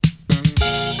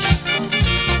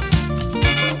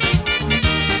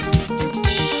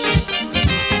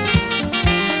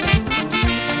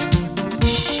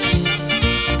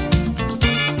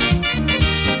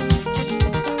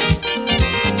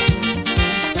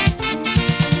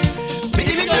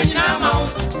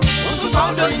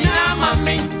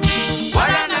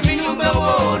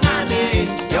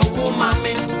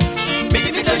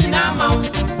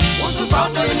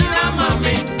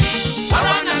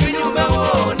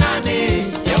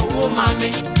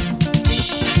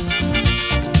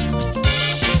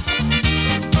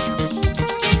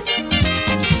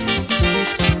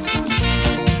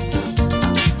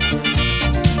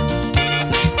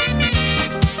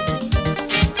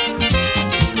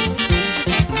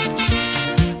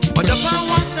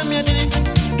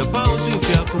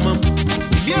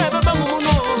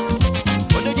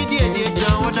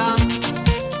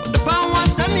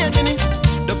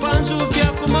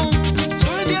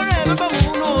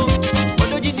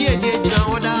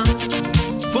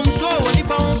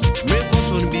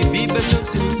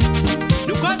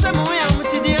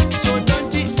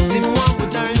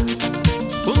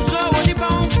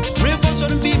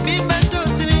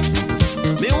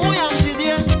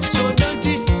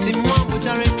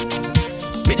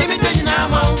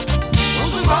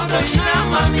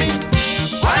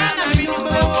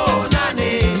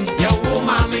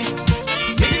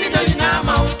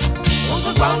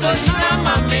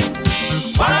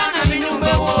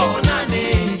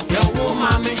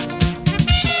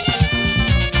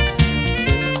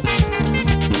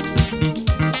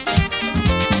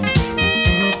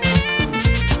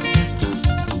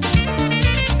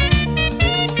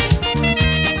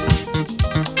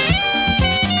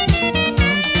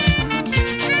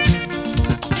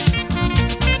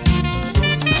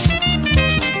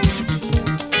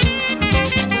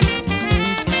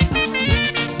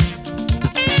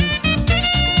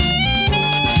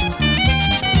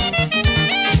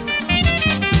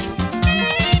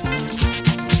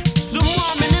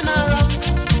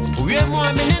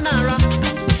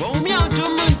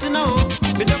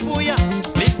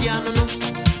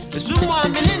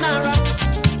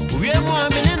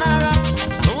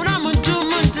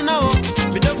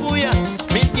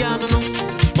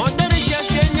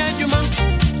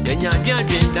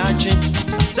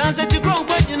Sunset you grow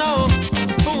quite, you know.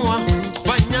 From one,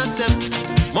 find yourself.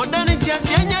 Modernity, as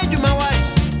you my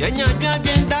wife. Yenya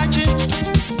been touching.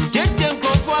 Jetting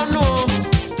Crawford, no.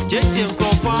 Jetting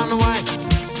Crawford, no. Why?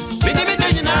 Minimum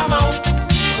in our mouth.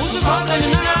 Who's the father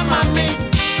in our mammy?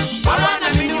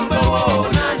 Pawana, you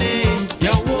go, Nane,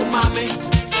 your woman.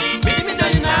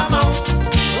 Minimum in our mouth.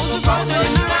 Who's the father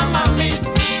in our mammy?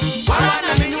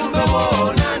 Pawana, you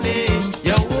go, Nane,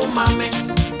 your woman.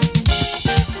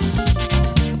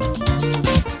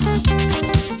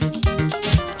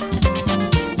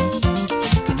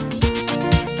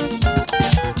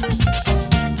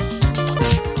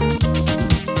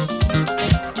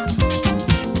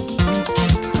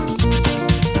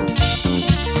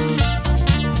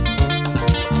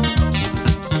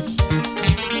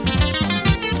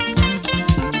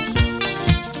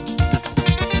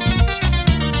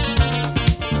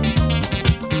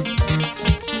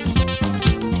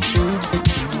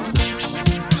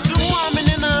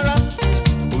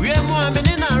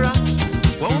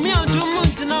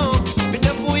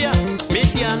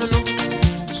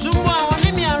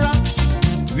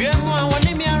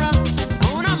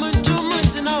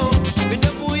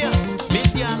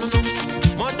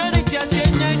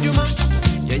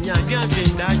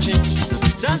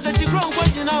 Sunset you grow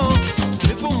what you know.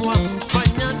 Before one,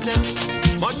 find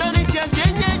yourself. Modernity, as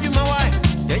you my wife.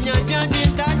 Then you're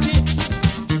getting touchy.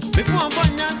 Before one,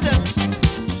 find yourself.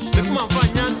 Before one,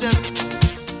 find yourself.